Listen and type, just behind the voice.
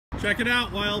Check it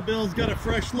out, Wild Bill's got a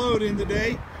fresh load in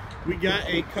today. We got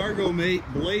a Cargo Mate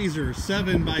Blazer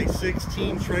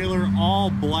 7x16 trailer,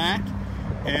 all black.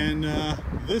 And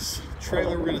this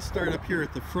trailer we're gonna start up here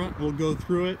at the front. We'll go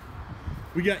through it.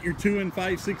 We got your 2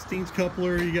 5/16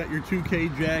 coupler, you got your 2K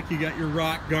jack, you got your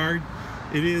rock guard.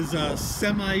 It is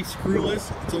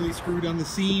semi-screwless. It's only screwed on the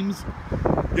seams.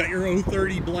 You got your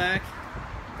 030 black,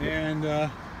 and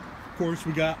of course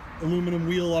we got aluminum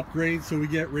wheel upgrades, so we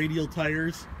get radial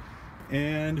tires.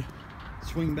 And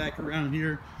swing back around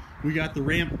here, we got the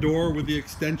ramp door with the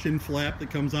extension flap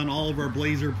that comes on all of our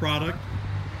Blazer product.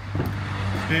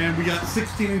 And we got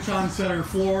 16-inch on center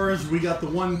floors. We got the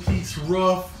one-piece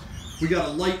roof. We got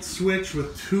a light switch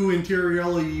with 2 interior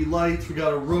LED lights. We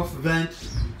got a roof vent.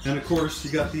 And of course,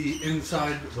 you got the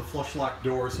inside, the flush lock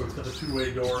door, so it's got a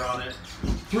 2-way door on it.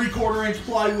 3/4 inch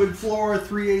plywood floor,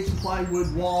 3/8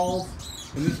 plywood walls.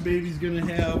 And this baby's gonna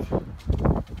have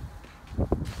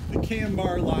the cam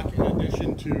bar lock in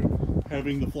addition to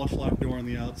having the flush lock door on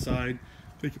the outside.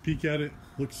 Take a peek at it,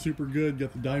 looks super good.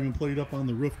 Got the diamond plate up on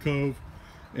the roof cove.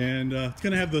 And it's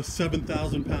going to have the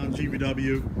 7,000-pound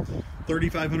GVW,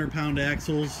 3,500-pound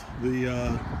axles,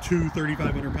 the 2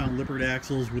 3,500-pound Lippert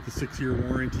axles with the 6-year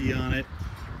warranty on it.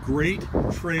 Great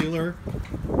trailer.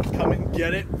 Come and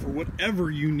get it for whatever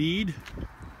you need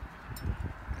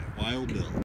at Wild Bill.